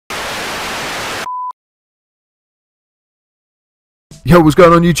Yo, what's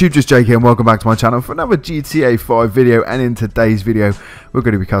going on YouTube? Just Jake here and welcome back to my channel for another GTA 5 video. And in today's video we're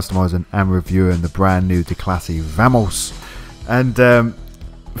going to be customizing and reviewing the brand new Declasse Vamos. And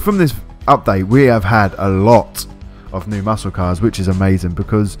from this update we have had a lot of new muscle cars, which is amazing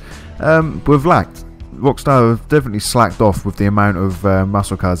because we've lacked. Rockstar have definitely slacked off with the amount of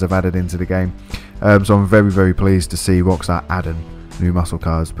muscle cars they've added into the game. So I'm very pleased to see Rockstar adding new muscle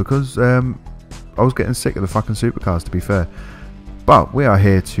cars because I was getting sick of the fucking supercars, to be fair. But we are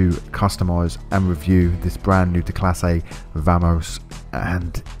here to customize and review this brand new Declasse Vamos,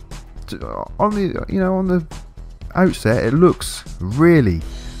 and on the outset it looks really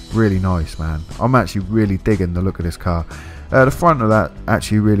nice, man. I'm actually really digging the look of this car. The front of that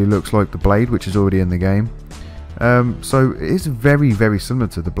actually really looks like the Blade, which is already in the game. So it is very similar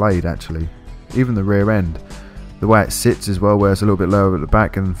to the Blade actually. Even the rear end, the way it sits as well, where it's a little bit lower at the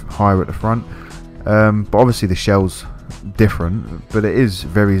back and higher at the front. But obviously the shell's different, but it is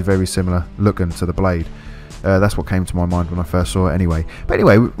very similar looking to the Blade. That's what came to my mind when I first saw it anyway. But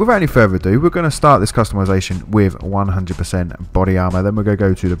anyway, without any further ado, we're going to start this customization with 100% body armor. Then we're going to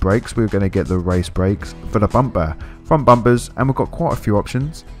go to the brakes. We're going to get the race brakes for the bumper, front bumpers, and we've got quite a few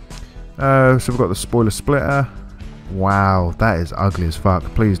options. So we've got the spoiler splitter. Wow, that is ugly as fuck.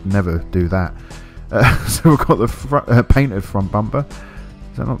 Please never do that. So we've got the painted front bumper.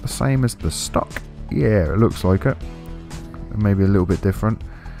 Is that not the same as the stock? Yeah, it looks like it. Maybe a little bit different.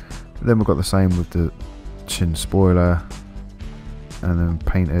 Then we've got the same with the chin spoiler, and then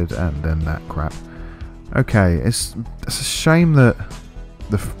painted, and then that crap. Okay, it's a shame that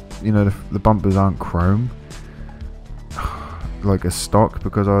the bumpers aren't chrome like a stock,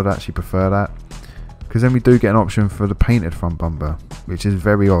 because I would actually prefer that. Because then we do get an option for the painted front bumper, which is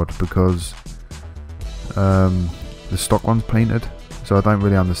very odd because the stock one's painted, so I don't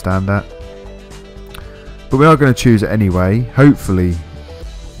really understand that. But we are going to choose it anyway. Hopefully,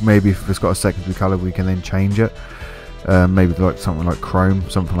 maybe if it's got a secondary colour, we can then change it. Maybe like something like chrome,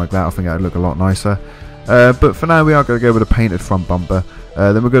 something like that. I think that would look a lot nicer. But for now, we are going to go with a painted front bumper.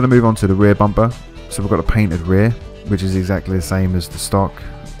 Then we're going to move on to the rear bumper. So we've got a painted rear, which is exactly the same as the stock,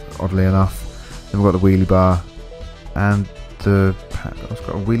 oddly enough. Then we've got the wheelie bar, and it's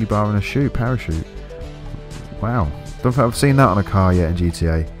got a wheelie bar and a parachute. Wow, don't think I've seen that on a car yet in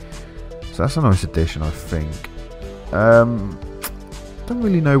GTA. So that's a nice addition, I think. Don't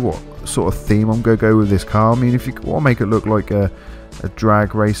really know what sort of theme I'm going to go with this car. I mean, if you want to make it look like a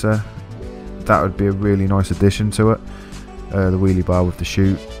drag racer, that would be a really nice addition to it. The wheelie bar with the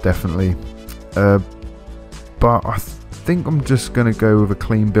chute, definitely. But I think I'm just going to go with a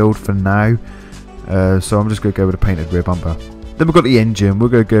clean build for now. So I'm just going to go with a painted rear bumper. Then we've got the engine. We're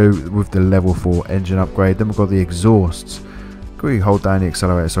going to go with the level 4 engine upgrade. Then we've got the exhausts. We hold down the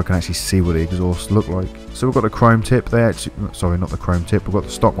accelerator so I can actually see what the exhausts look like. So we've got the chrome tip. Sorry, not the chrome tip. We've got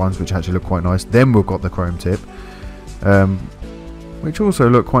the stock ones, which actually look quite nice. Then we've got the chrome tip, which also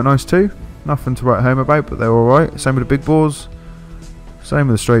look quite nice too. Nothing to write home about, but they're all right. Same with the big bores. Same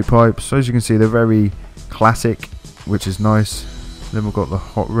with the straight pipes. So as you can see, they're very classic, which is nice. Then we've got the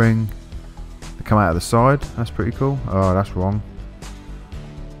hot ring. They come out of the side. That's pretty cool. Oh, that's wrong.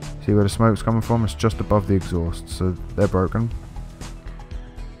 See where the smoke's coming from? It's just above the exhaust, so they're broken.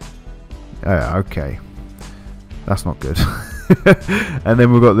 Yeah, okay. That's not good. And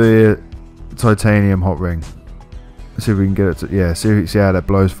then we've got the titanium hot ring. Let's see if we can get it to... Yeah, see how that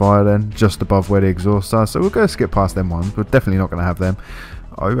blows fire then? Just above where the exhausts are. So we're going to skip past them ones. We're definitely not going to have them.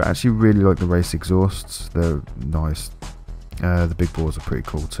 I actually really like the race exhausts. They're nice. The big bores are pretty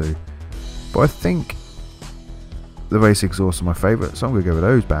cool too. But I think the race exhausts are my favourite, so I'm going to go with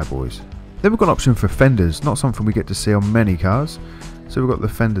those bad boys. Then we've got an option for fenders. Not something we get to see on many cars. So we've got the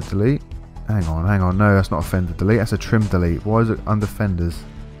fender delete. Hang on, no, that's not a fender delete, that's a trim delete. Why is it under fenders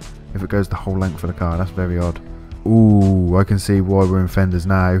if it goes the whole length of the car? That's very odd. Ooh, I can see why we're in fenders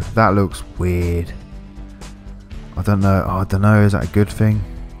now. That looks weird. I don't know, is that a good thing?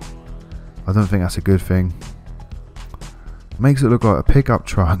 I don't think that's a good thing. Makes it look like a pickup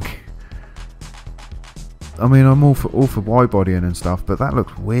truck. I mean, I'm all for wide bodying and stuff, but that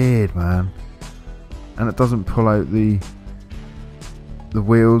looks weird, man. And it doesn't pull out the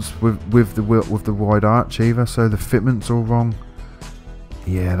wheels with the wide arch either, so the fitment's all wrong.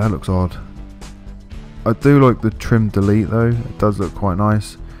 Yeah, that looks odd. I do like the trim delete though, it does look quite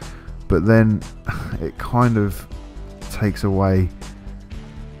nice, but then it kind of takes away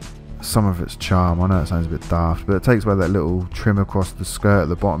some of its charm. I know it sounds a bit daft, but it takes away that little trim across the skirt at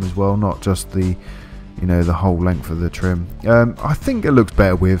the bottom as well, not just the the whole length of the trim. I think it looks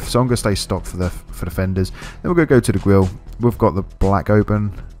better with, so I'm going to stay stock for the fenders. Then we're going to go to the grille. We've got the black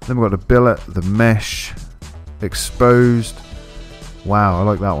open, then we've got the billet, the mesh, exposed, Wow, I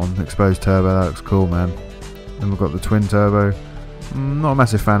like that one. Exposed turbo, that looks cool, man. Then we've got the twin turbo. Not a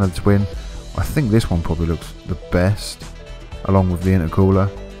massive fan of the twin. I think this one probably looks the best, along with the intercooler.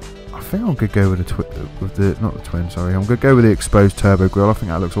 I think I'm gonna go with not the twin. Sorry, I'm gonna go with the exposed turbo grille. I think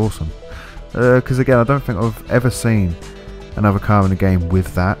that looks awesome. Because again, I don't think I've ever seen another car in the game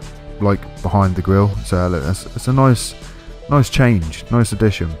with that, like behind the grille. So look, it's a nice change, nice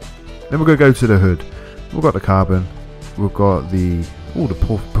addition. Then we're gonna go to the hood. We've got the carbon. We've got the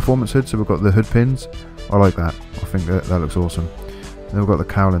performance hood. So we've got the hood pins. I like that. I think that looks awesome. Then we've got the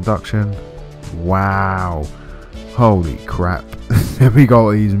cowl induction. Wow, holy crap! Then we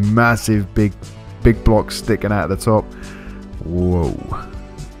got these massive big blocks sticking out of the top. Whoa,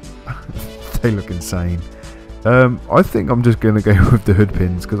 they look insane. I think I'm just gonna go with the hood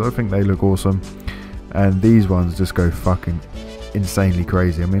pins because I think they look awesome, and these ones just go fucking insanely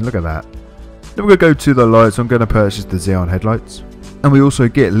crazy. I mean, look at that. Then we're gonna go to the lights. I'm gonna purchase the Xeon headlights, and we also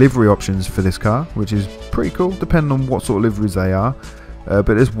get livery options for this car, which is pretty cool, depending on what sort of liveries they are.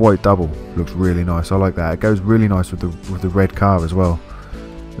 But this white double looks really nice. I like that. It goes really nice with the red car as well.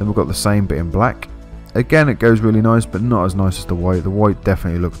 Then we've got the same bit in black. Again, it goes really nice, but not as nice as the white. The white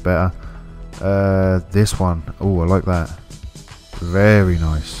definitely looks better. This one, oh, I like that. Very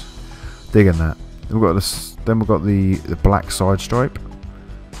nice. Digging that. Then we've got the black side stripe,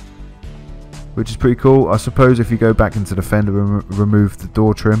 which is pretty cool. I suppose if you go back into the fender and remove the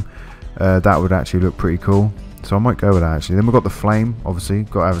door trim, that would actually look pretty cool. So I might go with that actually. Then we've got the flame, obviously.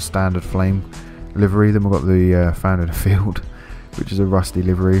 Got to have a standard flame livery. Then we've got the found in the field, which is a rusty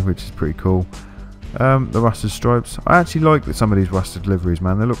livery, which is pretty cool. The rusted stripes. I actually like some of these rusted liveries,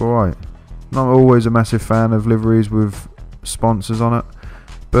 man. They look alright. Not always a massive fan of liveries with sponsors on it,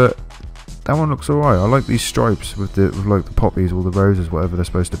 but that one looks alright. I like these stripes with like the poppies or the roses, whatever they're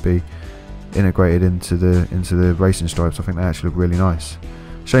supposed to be, integrated into the racing stripes. I think they actually look really nice.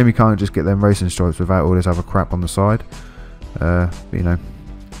 Shame you can't just get them racing stripes without all this other crap on the side. But, you know.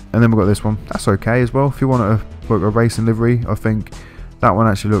 And then we've got this one. That's okay as well. If you want a racing livery, I think that one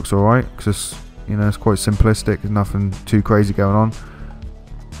actually looks alright, because you know, it's quite simplistic. There's nothing too crazy going on.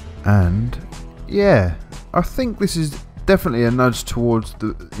 And yeah, I think this is definitely a nudge towards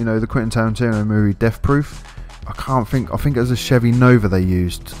the Quentin Tarantino movie Death Proof. I think it was a Chevy Nova they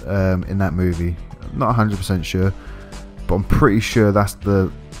used in that movie. I'm not 100% sure, but I'm pretty sure that's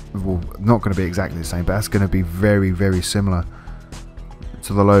not going to be exactly the same, but that's going to be very, very similar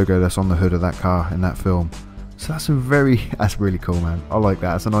to the logo that's on the hood of that car in that film. So that's really cool, man. I like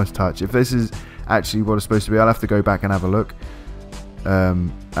that. It's a nice touch. If this is actually what it's supposed to be, I'll have to go back and have a look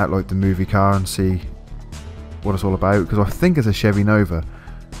at like the movie car and see what it's all about, because I think it's a Chevy Nova.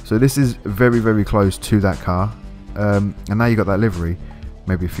 So this is very, very close to that car. And now you got that livery.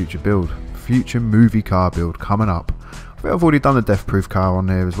 Maybe a future movie car build coming up. I think I've already done the Death Proof car on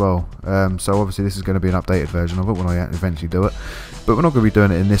here as well. So obviously this is going to be an updated version of it when I eventually do it. But we're not going to be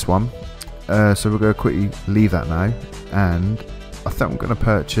doing it in this one. So we're going to quickly leave that now. And I think I'm going to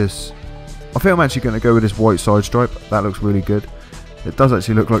purchase... I think I'm actually going to go with this white side stripe. That looks really good. It does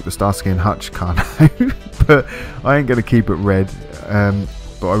actually look like the Starsky and Hutch car now. But I ain't going to keep it red.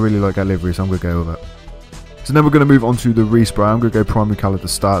 But I really like that livery, so I'm going to go with it. So then we're going to move on to the respray. I'm going to go primary colour to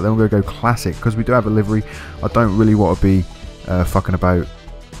start. Then we're going to go classic, because we do have a livery. I don't really want to be fucking about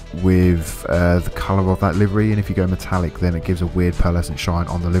with the colour of that livery. And if you go metallic, then it gives a weird pearlescent shine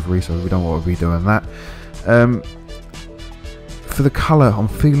on the livery, so we don't want to be doing that. For the colour, I'm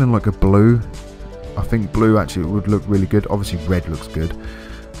feeling like a blue. I think blue actually would look really good. Obviously red looks good.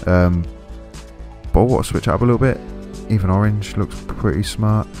 But I want to switch it up a little bit. Even orange looks pretty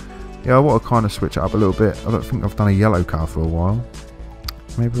smart. Yeah, I want to kind of switch it up a little bit. I don't think I've done a yellow car for a while.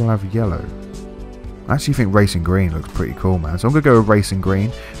 Maybe we'll have yellow. I actually think racing green looks pretty cool, man. So I'm going to go with racing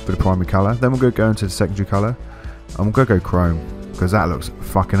green for the primary colour. Then we're going to go into the secondary colour. I'm going to go chrome, because that looks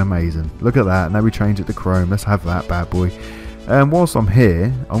fucking amazing. Look at that. Now we change it to chrome. Let's have that bad boy. Whilst I'm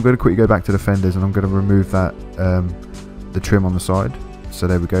here, I'm going to quickly go back to the fenders, and I'm going to remove that the trim on the side. So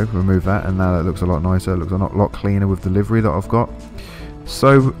there we go, remove that, and now that looks a lot nicer. It looks a lot cleaner with the livery that I've got.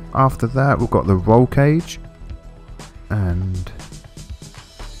 So after that, we've got the roll cage, and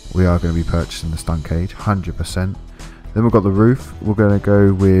we are going to be purchasing the stunt cage 100%. Then we've got the roof. We're going to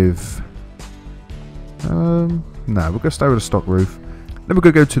go with no, we're going to stay with a stock roof. Then we're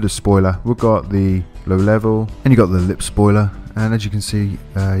going to go to the spoiler. We've got the low level, and you've got the lip spoiler. And as you can see,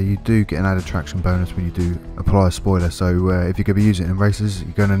 you do get an added traction bonus when you do apply a spoiler. So if you're going to be using it in races,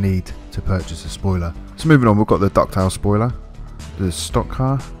 you're going to need to purchase a spoiler. So moving on, we've got the ducktail spoiler, the stock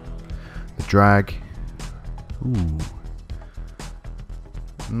car, the drag. Ooh,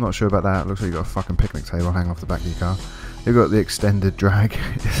 I'm not sure about that. Looks like you've got a fucking picnic table hanging off the back of your car. They've got the extended drag.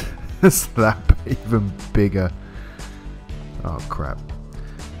 It's that even bigger. Oh crap.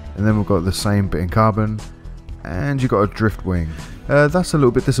 And then we've got the same bit in carbon, and you've got a drift wing. That's a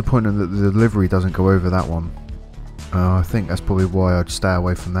little bit disappointing that the livery doesn't go over that one. I think that's probably why I'd stay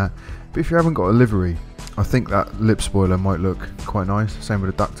away from that. But if you haven't got a livery, I think that lip spoiler might look quite nice. Same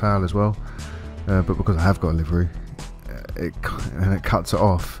with the ducktail as well. But because I have got a livery, it cuts it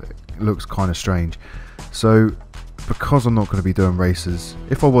off, it looks kind of strange. So because I'm not going to be doing races,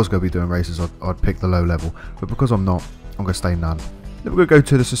 if I was going to be doing races, I'd pick the low level. But because I'm not, I'm going to stay none. Then we're going to go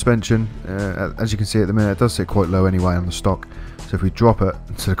to the suspension. As you can see at the minute, it does sit quite low anyway on the stock. So if we drop it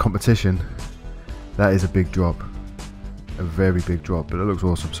to the competition, that is a big drop. A very big drop, but it looks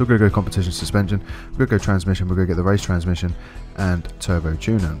awesome. So we're going to go competition suspension, we're going to go transmission, we're going to get the race transmission and turbo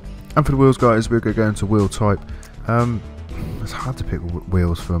tuning. And for the wheels, guys, we're going to go into wheel type. It's hard to pick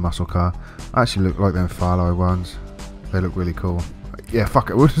wheels for a muscle car. I actually look like them Farlow ones. They look really cool. Yeah,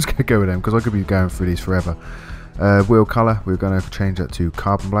 fuck it, we're just going to go with them because I could be going through these forever. Wheel colour, we're going to change that to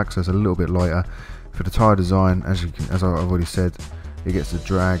carbon black, so it's a little bit lighter. For the tyre design, as I've already said, it gets the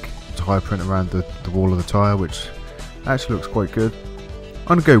drag tyre print around the wall of the tyre, which actually looks quite good. I'm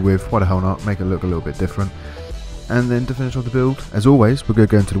going to go with, why the hell not, make it look a little bit different. And then to finish off the build, as always, we're going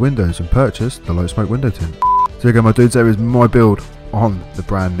to go into the windows and purchase the light smoke window tint. So there you go, my dudes, there is my build on the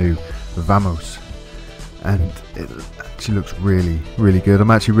brand new Vamos. And it actually looks really, really good.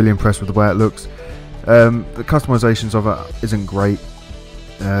 I'm actually really impressed with the way it looks. The customizations of it isn't great.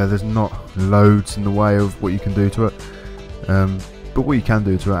 There's not loads in the way of what you can do to it. But what you can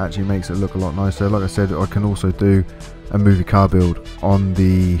do to it actually makes it look a lot nicer. Like I said, I can also do a movie car build on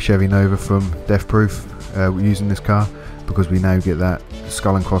the Chevy Nova from Death Proof using this car, because we now get that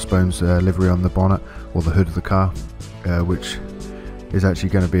skull and crossbones livery on the bonnet or the hood of the car, which is actually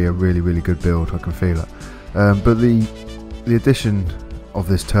going to be a really, really good build. I can feel it. But the addition of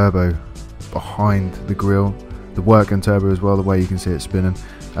this turbo behind the grille, the working turbo as well, the way you can see it spinning,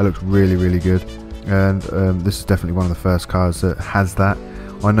 that looks really, really good. And this is definitely one of the first cars that has that.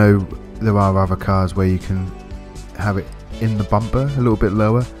 I know there are other cars where you can have it in the bumper a little bit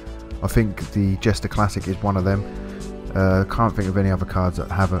lower. I think the Jester Classic is one of them. Can't think of any other cars that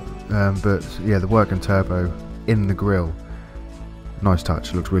have it. But yeah, the working turbo in the grille, nice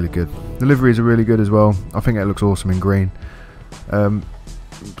touch, looks really good. The liveries are really good as well. I think it looks awesome in green.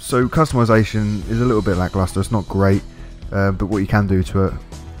 So customization is a little bit lackluster. It's not great, but what you can do to it,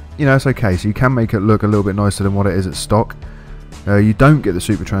 you know, it's okay. So you can make it look a little bit nicer than what it is at stock. You don't get the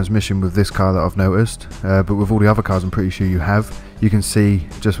super transmission with this car that I've noticed, but with all the other cars I'm pretty sure you have. You can see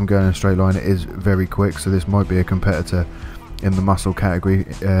just from going in a straight line it is very quick, so this might be a competitor in the muscle category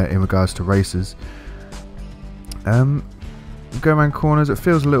in regards to races. Going around corners, it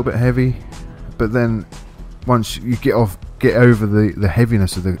feels a little bit heavy, but then once you get over the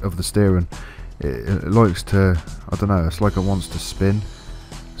heaviness of the steering, it likes to, I don't know, it's like it wants to spin.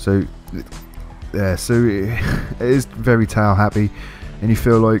 So yeah, so it is very tail happy, and you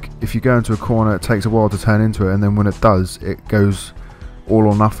feel like if you go into a corner it takes a while to turn into it, and then when it does, it goes all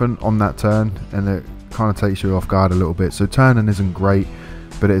or nothing on that turn, and it kind of takes you off guard a little bit. So turning isn't great,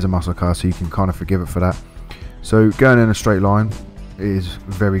 but it is a muscle car, so you can kind of forgive it for that. So going in a straight line is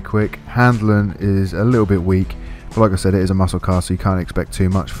very quick. Handling is a little bit weak, but like I said, it is a muscle car, so you can't expect too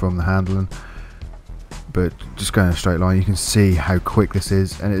much from the handling. But just going in a straight line, you can see how quick this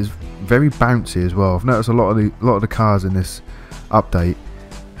is, and it is very bouncy as well. I've noticed a lot of the cars in this update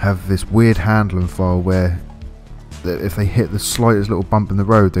have this weird handling file where if they hit the slightest little bump in the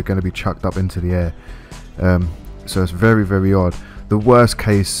road, they're going to be chucked up into the air. So it's very, very odd. The worst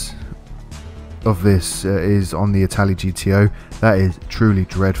case of this is on the Italy GTO. That is truly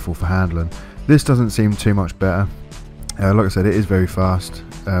dreadful for handling. This doesn't seem too much better. Like I said, it is very fast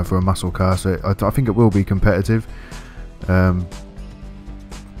for a muscle car, so I think it will be competitive. But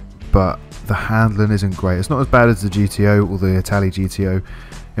the handling isn't great. It's not as bad as the GTO or the Italy GTO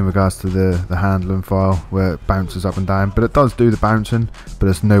in regards to the handling file where it bounces up and down, but it does do the bouncing, but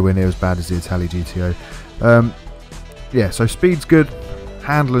it's nowhere near as bad as the Italy GTO. Yeah, so speed's good,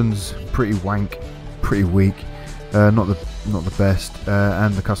 handling's pretty wank, pretty weak, not the best,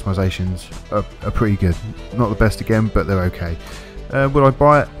 and the customizations are pretty good. Not the best again, but they're okay. Would I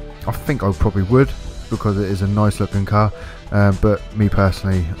buy it? I think I probably would, because it is a nice looking car, but me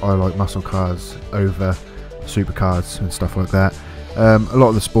personally, I like muscle cars over supercars and stuff like that. A lot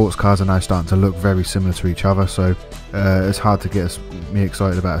of the sports cars are now starting to look very similar to each other, so it's hard to get me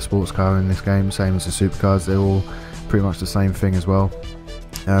excited about a sports car in this game. Same as the supercars, they're all pretty much the same thing as well.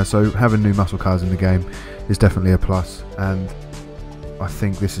 So having new muscle cars in the game is definitely a plus, and I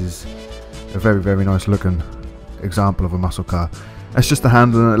think this is a very, very nice looking example of a muscle car. It's just the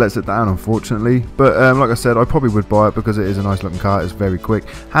handling that lets it down, unfortunately. But like I said, I probably would buy it because it is a nice looking car. It's very quick.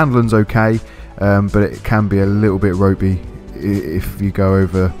 Handling's okay, but it can be a little bit ropey if you go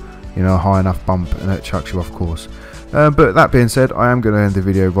over, you know, a high enough bump and it chucks you off course. But that being said, I am going to end the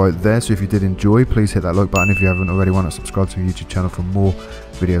video right there. So if you did enjoy, please hit that like button. If you haven't already, why not subscribe to the YouTube channel for more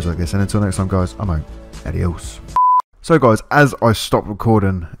videos like this. And until next time, guys, I'm out. Adios. So guys, as I stopped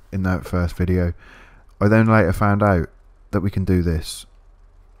recording in that first video, I then later found out that we can do this.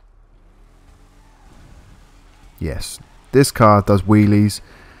 Yes, this car does wheelies,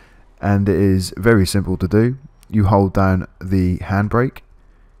 and it is very simple to do. You hold down the handbrake,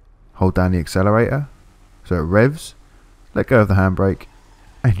 hold down the accelerator, so it revs, let go of the handbrake,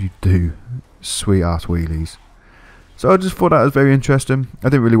 and you do sweet ass wheelies. So I just thought that was very interesting. I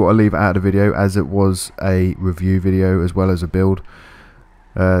didn't really want to leave it out of the video as it was a review video as well as a build.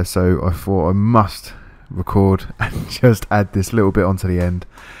 So I thought I must record and just add this little bit onto the end,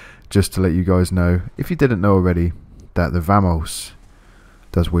 just to let you guys know, if you didn't know already, that the Vamos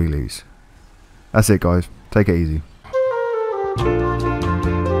does wheelies. That's it, guys. Take it easy.